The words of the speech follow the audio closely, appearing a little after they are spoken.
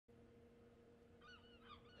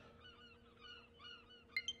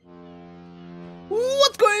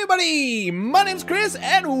everybody? My name's Chris,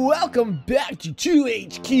 and welcome back to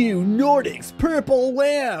 2HQ Nordic's Purple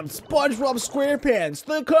Lamp, SpongeBob SquarePants,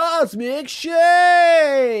 the Cosmic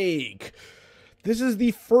Shake! This is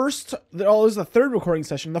the first, this is the third recording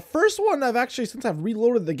session. The first one I've actually, since I've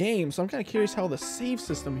reloaded the game, so I'm kind of curious how the save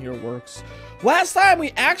system here works. Last time,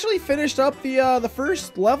 we actually finished up the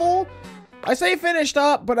first level. I say finished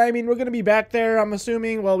up, but I mean, we're going to be back there, I'm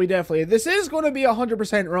assuming. Well, this is going to be a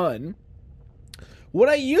 100% run. What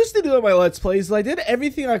I used to do in my Let's Plays is I did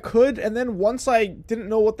everything I could, and then once I didn't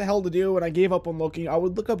know what the hell to do and I gave up on looking, I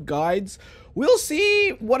would look up guides. We'll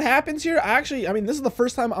see what happens here. Actually, I mean, this is the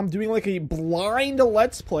first time I'm doing like a blind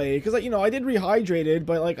Let's Play, because, you know, I did Rehydrated,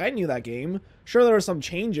 but like, I knew that game. Sure, there were some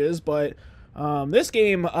changes, but this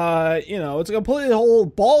game, you know, it's a completely whole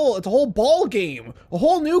ball game, a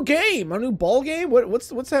whole new game, a new ball game. What's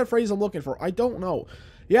that phrase I'm looking for? I don't know.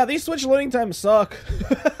 Yeah, these Switch loading times suck.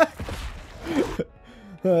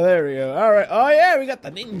 Oh, there we go. All right. Oh, yeah, we got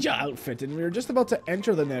the ninja outfit, and we were just about to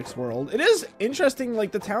enter the next world. It is interesting,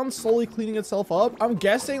 like, the town's slowly cleaning itself up. I'm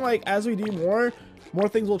guessing, like, as we do more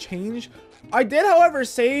things will change. I did, however,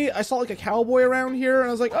 say I saw, like, a cowboy around here, and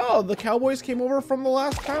I was like, oh, the cowboys came over from the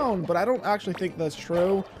last town, but I don't actually think that's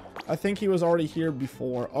true. I think he was already here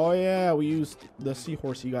before. Oh, yeah, we used the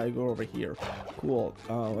seahorsey guy to go over here. Cool.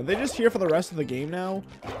 Are they just here for the rest of the game now?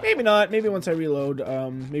 Maybe not. Maybe once I reload,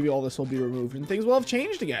 maybe all this will be removed and things will have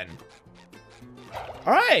changed again.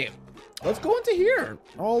 All right. Let's go into here.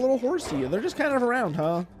 Oh, little horsey. They're just kind of around,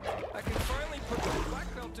 huh? I can finally put the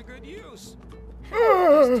black belt to good use.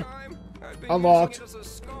 Unlocked.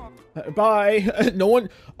 Bye. No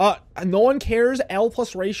one cares. L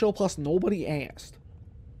plus ratio plus nobody asked.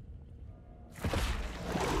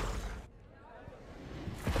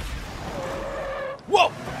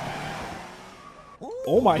 Whoa!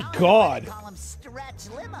 Oh my God!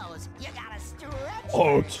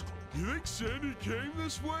 Oh, you think Sandy came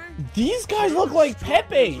this way? These guys look like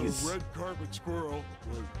Pepe's. Red carpet squirrel.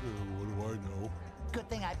 What do I know? Good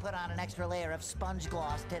thing I put on an extra layer of sponge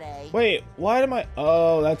gloss today. Wait, why am I?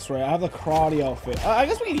 Oh, that's right. I have the karate outfit. I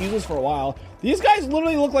guess we can use this for a while. These guys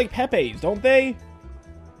literally look like Pepe's, don't they?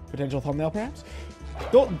 Potential thumbnail, perhaps.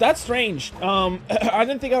 That's strange. I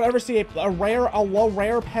didn't think I'd ever see a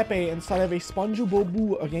rare Pepe inside of a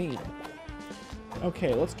SpongeBob game.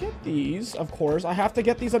 Okay, let's get these. Of course, I have to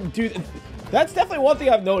get these. Dude, that's definitely one thing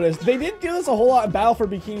I've noticed. They didn't do this a whole lot in Battle for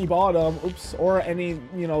Bikini Bottom, oops, or any,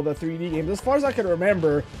 you know, the 3D games. As far as I can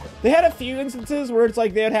remember, they had a few instances where it's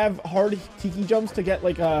like they'd have hard tiki jumps to get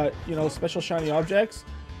like you know, special shiny objects.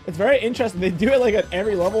 It's very interesting. They do it like at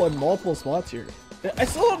every level in multiple spots here. I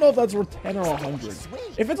still don't know if that's worth 10 or 100.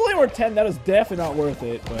 If it's only worth 10, that is definitely not worth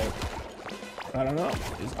it, but I don't know.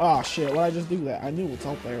 Oh, shit, why'd I just do that? I knew what's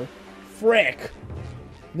out there. Frick.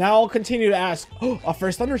 Now I'll continue to ask. Oh, a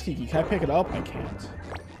first Thunder Tiki. Can I pick it up? I can't.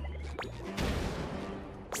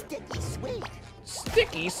 Sticky sweet.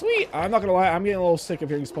 Sticky sweet. I'm not gonna lie, I'm getting a little sick of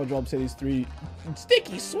hearing SpongeBob say these three.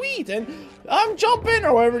 Sticky sweet, and I'm jumping,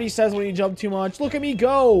 or whatever he says when you jump too much. Look at me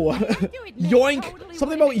go. Yoink. Totally.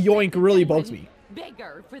 Something about yoink really bugs me.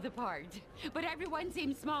 Bigger for the part, but everyone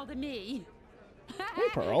seems small to me. Hey,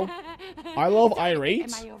 Pearl. I love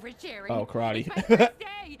irate. Am I oversharing? Oh, karate. It's my first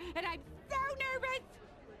day, and I'm so nervous.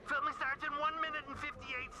 Filming starts in 1 minute and 58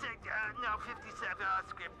 seconds. No, 57.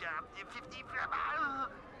 Script 50.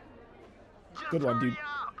 Good one, dude.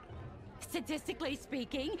 Statistically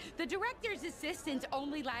speaking, the director's assistants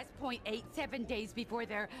only last 0.87 days before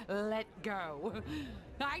they're let go.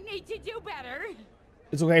 I need to do better.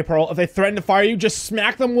 It's okay, Pearl. If they threaten to fire you, just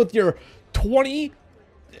smack them with your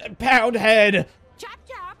 20-pound head. Chop,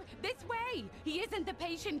 chop, this way. He isn't the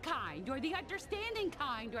patient kind, or the understanding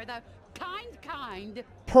kind, or the kind.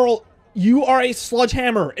 Pearl, you are a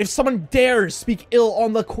sledgehammer. If someone dares speak ill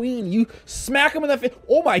on the queen, you smack him in the face.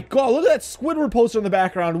 Oh my God, look at that Squidward poster in the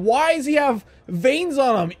background. Why does he have veins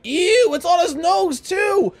on him? Ew, it's on his nose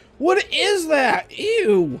too. What is that?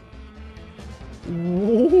 Ew.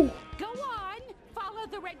 Whoa.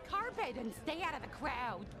 And stay out of the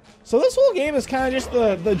crowd. So this whole game is kind of just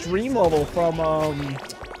the dream level from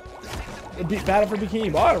Battle for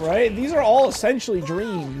Bikini Bottom, right? These are all essentially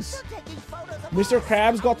dreams. Mr.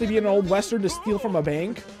 Krabs got to be an old western to steal from a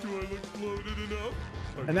bank.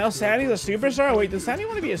 And now Sandy's a superstar? Wait, does Sandy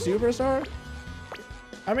want to be a superstar?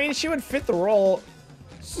 I mean, she would fit the role.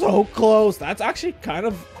 So close. That's actually kind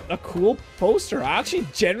of a cool poster. I actually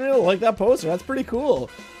genuinely like that poster. That's pretty cool.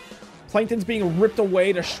 Plankton's being ripped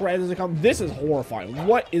away to shreds as it comes. This is horrifying.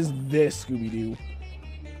 What is this, Scooby-Doo?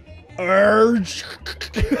 Urge.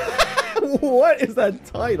 What is that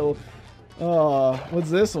title? What's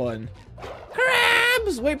this one? Krabs!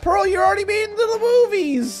 crabs! Wait, Pearl, you're already made into the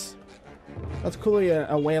movies! That's clearly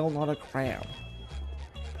a whale, not a crab.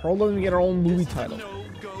 Pearl doesn't even get her own movie title.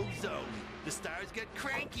 No-go zone. The stars get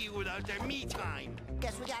cranky without their me time.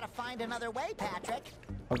 Guess we gotta find another way, Patrick.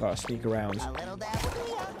 I gotta sneak around. A little dabble do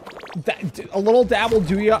ya? A little dabble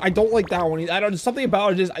do ya? I don't like that one. I don't. Something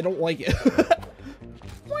about it is I don't like it.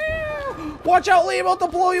 Watch out, Lee! I'm about to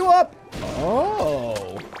blow you up.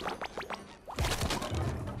 Oh.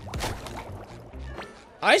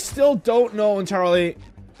 I still don't know entirely.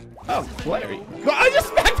 Oh, Larry! I just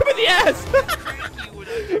smacked him in the ass. Cranky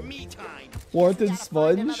without their me time. Wanted Gotta find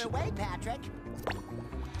sponge. another way, Patrick.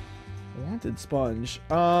 Wanted sponge.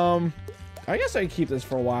 I guess I can keep this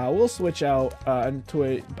for a while. We'll switch out into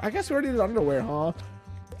a. I guess we already did underwear, huh?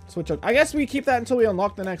 Switch out. I guess we keep that until we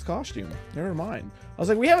unlock the next costume. Never mind. I was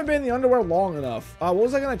like, we haven't been in the underwear long enough. What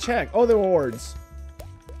was I gonna check? Oh, the rewards.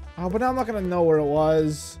 Oh, but now I'm not gonna know where it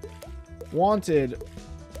was. Wanted.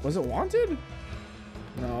 Was it wanted?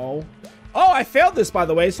 No. Oh, I failed this, by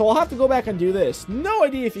the way, so I'll have to go back and do this. No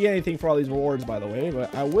idea if you get anything for all these rewards, by the way,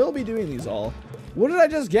 but I will be doing these all. What did I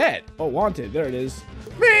just get? Oh, wanted. There it is.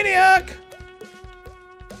 Maniac!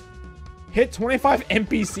 Hit 25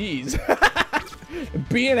 NPCs.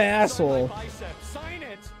 Be an asshole. Sign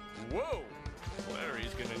it. Whoa.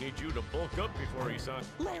 Larry's gonna need you to bulk up before he signs.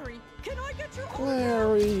 Larry, can I get your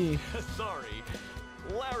Larry. Sorry.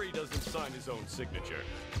 Larry doesn't sign his own signature.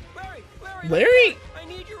 Larry? I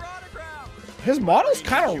need your autograph. His model's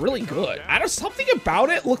kind of really good. I don't. Something about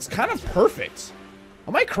it looks kind of perfect.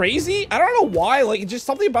 Am I crazy? I don't know why. Like, just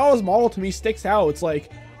something about his model to me sticks out. It's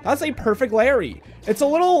like, that's a perfect Larry. It's a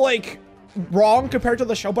little, like, wrong compared to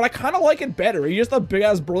the show, but I kind of like it better. He's just a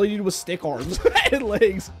big-ass burly dude with stick arms and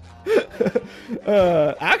legs.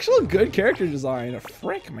 Actual good character design.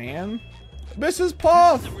 Frick, man. Mrs.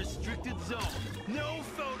 Puff. The restricted zone. No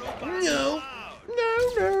photo. No.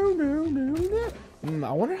 No.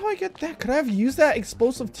 I wonder how I get that. Could I have used that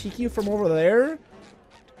explosive tiki from over there?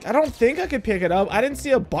 I don't think I could pick it up. I didn't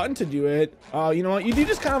see a button to do it. You know what? You do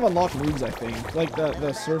just kind of unlock moves, I think. Like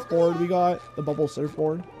the surfboard we got. The bubble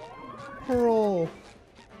surfboard. Pearl.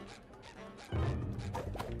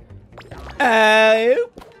 Oh.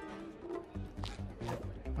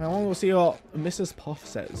 I want to go see what Mrs. Puff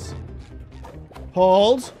says.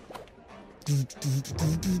 Hold.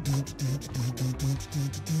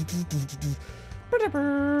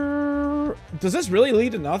 Does this really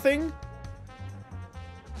lead to nothing?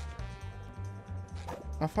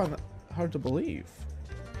 I find that hard to believe.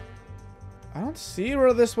 I don't see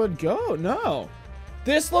where this would go. No.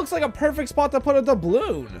 This looks like a perfect spot to put a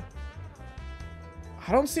doubloon.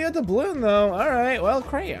 I don't see a doubloon though. All right, well,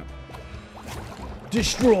 crap.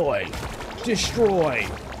 Destroy. Destroy.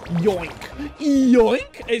 Yoink.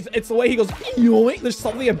 Yoink. It's the way he goes, yoink. There's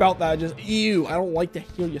something about that. Just, ew. I don't like to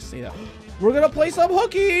hear you say that. We're going to play some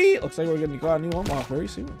hooky. Looks like we're going to get a new unlock very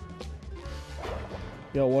soon.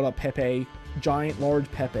 Yo, what up, Pepe? Giant,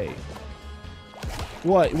 large Pepe.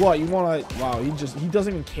 What? You want to... Wow, he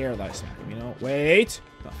doesn't even care that I smack him, you know? Wait.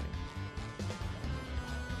 Nothing.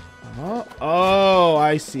 Oh,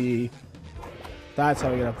 I see. That's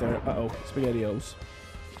how we get up there. Uh-oh. SpaghettiOs.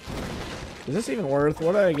 Is this even worth?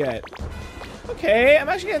 What did I get? Okay, I'm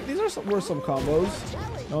actually getting... These are worth some combos.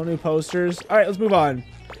 No new posters. All right, let's move on.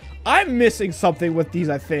 I'm missing something with these,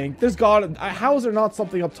 I think. There's got... How is there not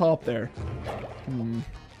something up top there?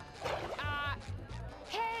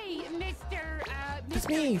 Hey, It's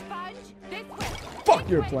me. Sponge, this way. Fuck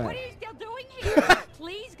This your way. plan. What are you still doing here?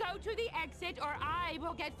 Please go to the exit or I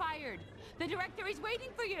will get fired. The director is waiting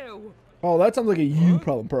for you. Oh, that sounds like a you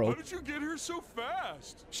problem, Pearl. How did you get here so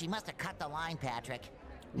fast? She must have cut the line, Patrick.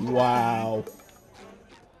 Wow.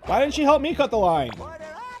 Why didn't she help me cut the line?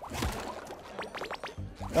 Order up!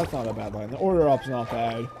 That's not a bad line. The order up's not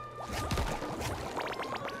bad.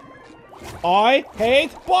 I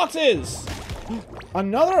hate boxes!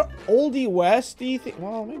 Another oldie westy thing.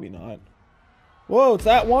 Well, maybe not. Whoa, it's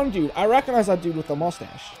that one dude. I recognize that dude with the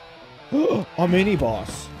mustache. A mini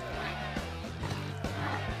boss.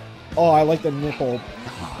 Oh, I like the nipple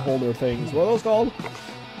holder things. What are those called?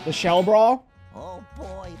 The shell bra? Oh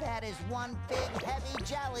boy, that is one big heavy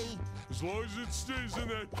jelly. As long as it stays in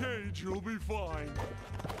that cage, you'll be fine.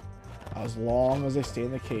 As long as I stay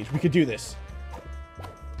in the cage. We could do this.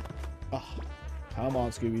 Oh, come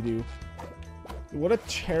on, Scooby-Doo. What a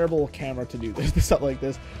terrible camera to do this stuff like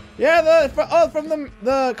this. Yeah, from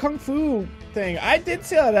the Kung Fu thing. I did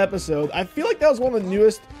see that episode. I feel like that was one of the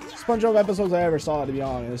newest SpongeBob episodes I ever saw, to be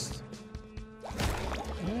honest.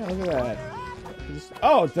 Yeah, look at that.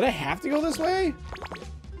 Oh, did I have to go this way?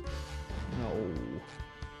 No.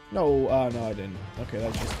 No, no, I didn't. Okay,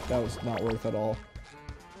 that was not worth it at all.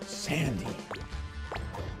 Sandy.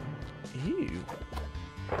 Ew.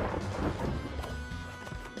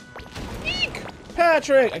 Eek!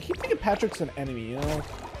 Patrick! I keep thinking Patrick's an enemy, you know?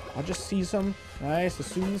 I'll just seize him. Nice, as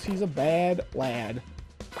soon as he's a bad lad.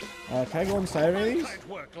 Can I go inside of any of these? Can't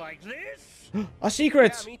work like this. A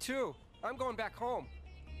secret! Yeah, me too. I'm going back home.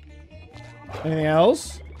 Anything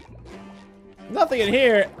else? Nothing in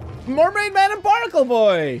here. Mermaid Man and Barnacle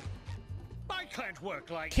Boy! I can't work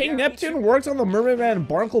like King that. Neptune works on the Mermaid Man and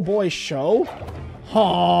Barnacle Boy show?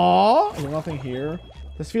 Huh? There's nothing here.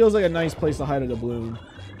 This feels like a nice place to hide a doubloon.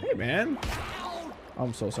 Hey, man.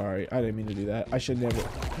 I'm so sorry. I didn't mean to do that. I should never.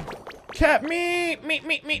 Cat meat!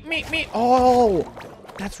 Meat! Oh!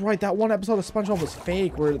 That's right. That one episode of SpongeBob was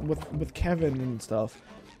fake where with Kevin and stuff.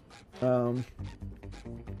 See you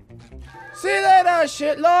later,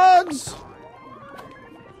 shitlords!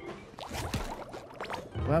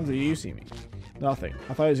 What happens if you see me? Nothing.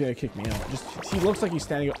 I thought he was gonna kick me out. Just he looks like he's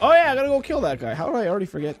standing. Oh yeah, I gotta go kill that guy. How did I already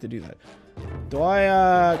forget to do that? Do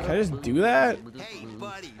I can I just do that? Hey,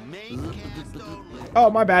 buddy, main cast only. Oh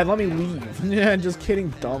my bad. Let me leave. Yeah, just kidding,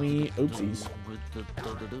 dummy. Oopsies.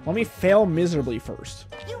 Let me fail miserably first.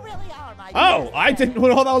 You really are my Oh, I didn't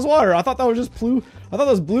know that was water. I thought that was just blue. I thought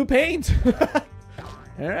that was blue paint.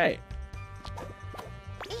 All right.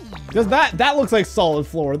 Because that looks like solid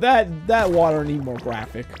floor. That water need more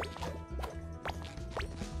graphic.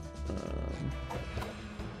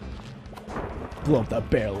 Blow up the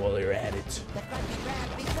barrel while you're at it. The crunchy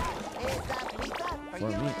crab pizza is a pizza For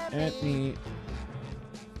you me and and me.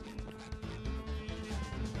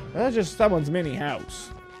 That's just someone's mini house.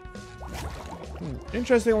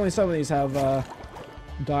 Interesting, only some of these have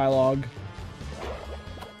dialogue.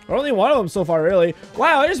 Or only one of them so far, really.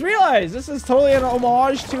 Wow, I just realized this is totally an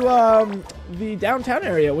homage to the downtown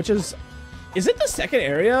area, which is it the second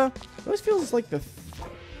area? It always feels like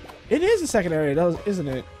it is the second area, isn't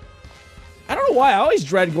it? I don't know why. I always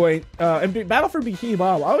dread going in Battle for Bikini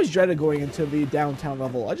Bottom. I always dreaded going into the downtown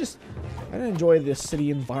level. I didn't enjoy the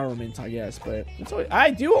city environment, I guess, but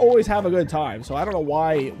I do always have a good time. So I don't know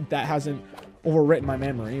why that hasn't overwritten my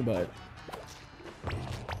memory, but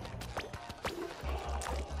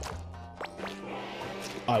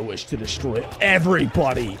I wish to destroy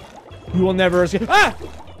everybody. You will never escape. Ah!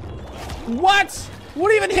 What?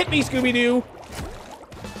 What even hit me, Scooby-Doo?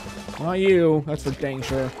 Not you. That's for dang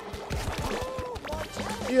sure.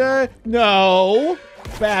 Yeah, no.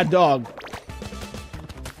 Bad dog.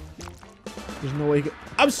 There's no way you can.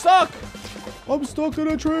 I'm stuck. I'm stuck in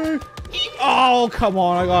a tree. Oh, come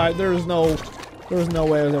on. I got it. There's no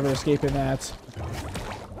way I was ever escaping that.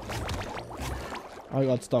 I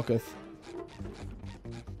got stucketh.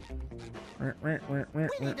 we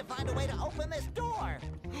need to find a way to open this door.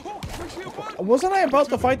 Wasn't I about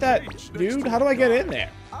to fight that dude? How do I get in there?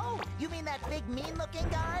 Oh, you mean that big mean-looking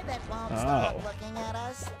guy that won't Oh. stop looking at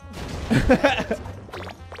us?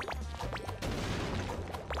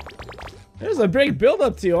 There's a big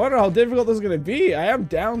build-up to you. I wonder how difficult this is going to be. I am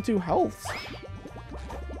down to health.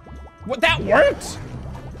 What? That worked?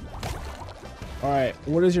 Alright,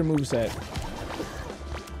 what is your moveset?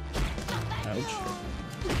 Ouch.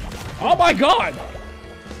 Oh my god!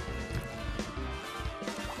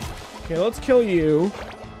 Okay, let's kill you.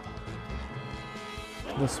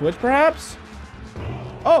 The switch, perhaps?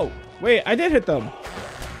 Oh, wait, I did hit them.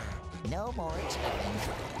 No more chicken.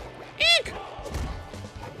 Eek!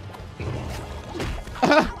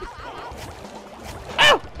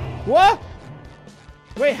 Ow! What?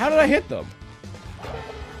 Wait, how did I hit them?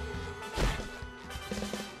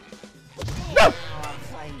 No!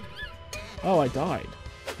 Oh, I died.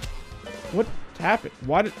 What happened?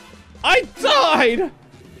 Why did I died?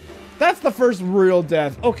 That's the first real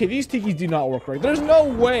death. Okay, these tikis do not work right. There's no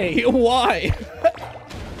way. Why?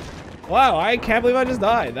 Wow, I can't believe I just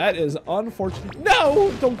died. That is unfortunate.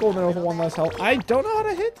 No! Don't go in there with one less health. I don't know how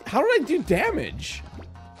to hit. How did I do damage?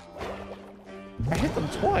 I hit them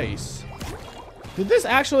twice. Did this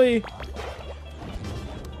actually...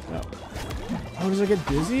 No. Oh, does I get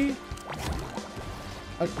dizzy?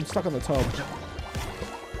 I'm stuck on the tub.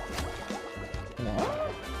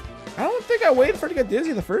 What? I don't think I waited for it to get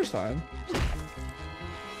dizzy the first time.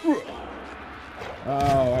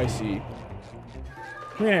 Oh, I see.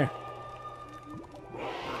 Come here.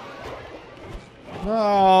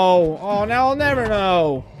 No. Oh, now I'll never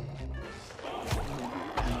know.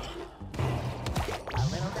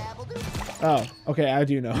 Oh, okay, I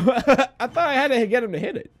do know. I thought I had to get him to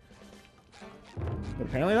hit it. But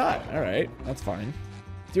apparently not. Alright, that's fine.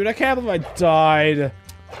 Dude, I can't believe I died.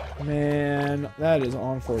 Man, that is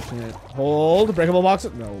unfortunate. Hold. Breakable box.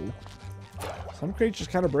 No. Some crates just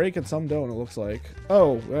kind of break and some don't, it looks like.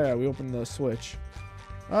 Oh, yeah, we opened the switch.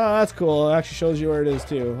 Oh, that's cool. It actually shows you where it is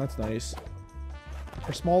too. That's nice.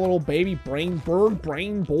 For small little baby bird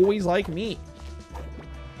brain boys like me.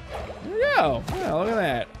 There we go. Yeah, look at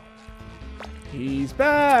that. He's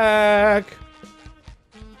back.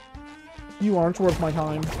 You aren't worth my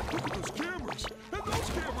time. Look at those cameras! And those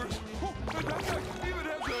cameras! Oh, and that guy even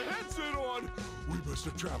has a headset on! We must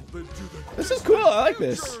have traveled into the... This is cool. I like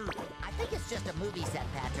this. I think it's just a movie set,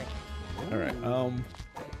 Patrick. Alright,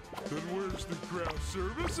 Then where's the craft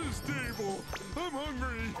services table? I'm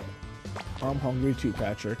hungry! I'm hungry too,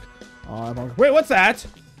 Patrick. I'm hungry. Wait, what's that?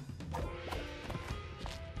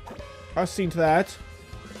 I've seen to that.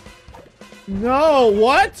 No,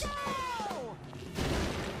 what?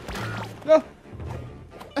 No.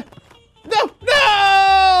 No,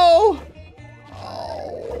 no!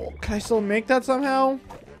 Oh, can I still make that somehow?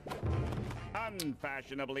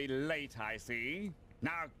 Unfashionably late, I see.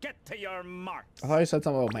 Now get to your marks. I thought you said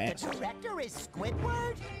something about The Max. director is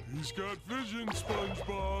Squidward? He's got vision,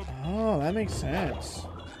 SpongeBob. Oh, that makes sense.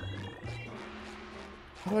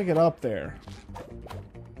 How do I get up there?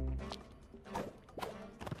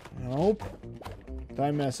 Nope. Did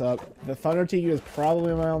I mess up? The Thunder Tiki is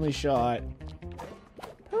probably my only shot.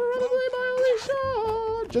 Probably my only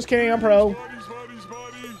shot. Just kidding, I'm pro.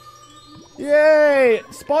 Bodies. Yay!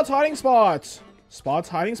 Spots hiding spots. Spots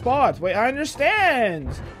hiding spots. Wait, I understand.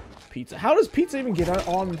 Pizza. How does pizza even get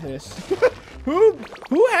on this? Who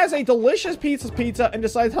has a delicious pizza and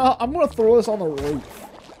decides, huh, I'm gonna throw this on the roof?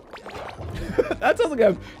 That sounds like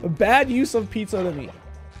a bad use of pizza to me.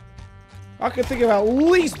 I could think of at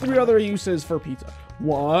least 3 other uses for pizza.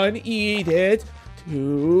 1, eat it.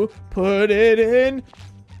 2, put it in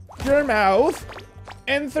your mouth.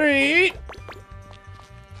 And 3,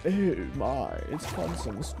 oh my, it's fun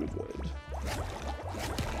some Squidward.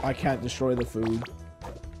 I can't destroy the food.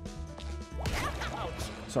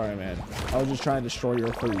 Sorry, man. I was just trying to destroy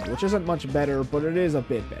your food, which isn't much better, but it is a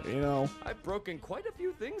bit better, you know? I've broken quite a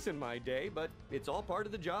few things in my day, but it's all part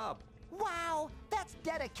of the job. Wow, that's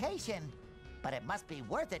dedication. But it must be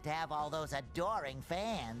worth it to have all those adoring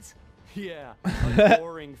fans. Yeah,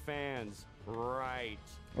 adoring fans. Right.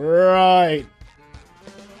 Right.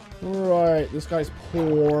 Right. This guy's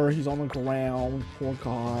poor. He's on the ground. Poor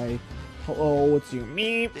guy. Hello, it's you.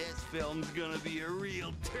 Me. This film's gonna be a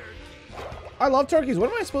real turkey. I love turkeys.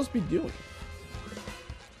 What am I supposed to be doing?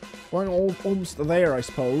 Going almost there, I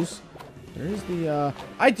suppose. There's the,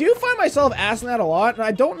 I do find myself asking that a lot, and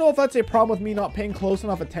I don't know if that's a problem with me not paying close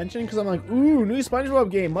enough attention, because I'm like, ooh, new SpongeBob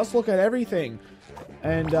game, must look at everything.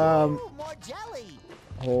 And, Ooh, more jelly.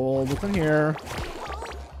 hold this in here.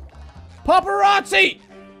 Paparazzi!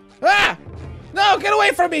 Ah! No, get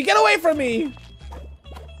away from me! Get away from me!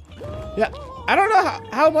 Yeah, I don't know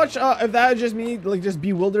how much, if that is just me, like, just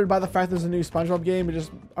bewildered by the fact there's a new SpongeBob game and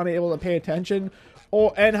just unable to pay attention.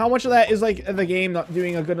 And how much of that is, like, the game not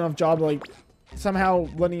doing a good enough job, like, somehow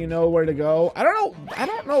letting you know where to go. I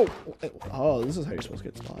don't know. Oh, this is how you're supposed to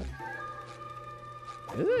get spot.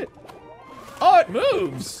 Is it? Oh, it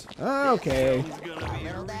moves! Okay.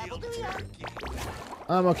 Little dabble do ya?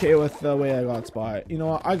 I'm okay with the way I got spot. You know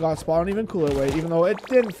what? I got spot on an even cooler way, even though it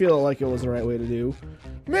didn't feel like it was the right way to do.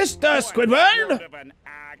 Mr. Squidward! What of an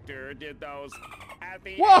actor did those at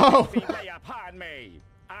the Whoa! agency lay upon me?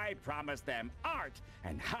 I promised them art,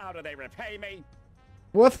 and how do they repay me?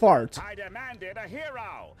 With fart. I demanded a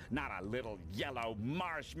hero, not a little yellow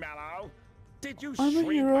marshmallow. Did you I'm a shriek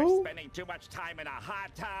by hero? spending too much time in a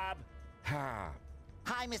hot tub? Ha.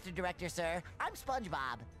 Hi, Mr. Director, sir. I'm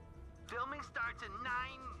SpongeBob. Filming starts in 9,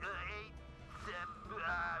 8, 7,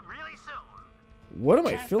 really soon. What am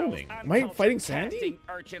I Can't filming? those Am I fighting uncultured Sandy? casting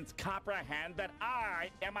urchins comprehend that I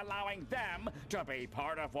am allowing them to be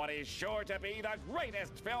part of what is sure to be the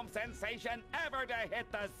greatest film sensation ever to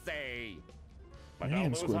hit the sea? But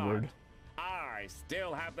Man, don't lose heart. Squidward. I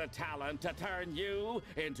still have the talent to turn you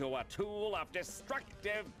into a tool of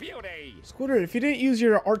destructive beauty. Squidward, if you didn't use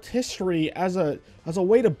your artistry as a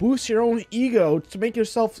way to boost your own ego to make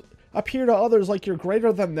yourself appear to others like you're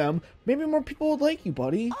greater than them, maybe more people would like you,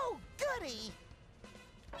 buddy. Oh, goody.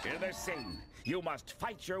 In this scene, you must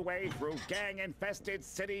fight your way through gang-infested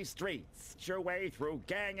city streets. Your way through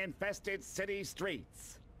gang-infested city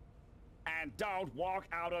streets. And don't walk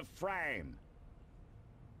out of frame.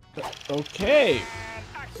 Okay. And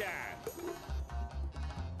action!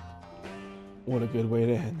 What a good way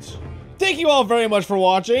to end. Thank you all very much for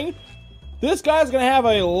watching. This guy's gonna have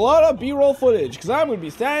a lot of B-roll footage because I'm gonna be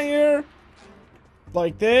standing here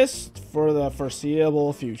like this for the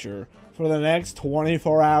foreseeable future. For the next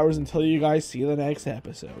 24 hours until you guys see the next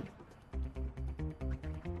episode.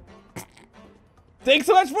 Thanks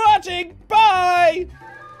so much for watching. Bye!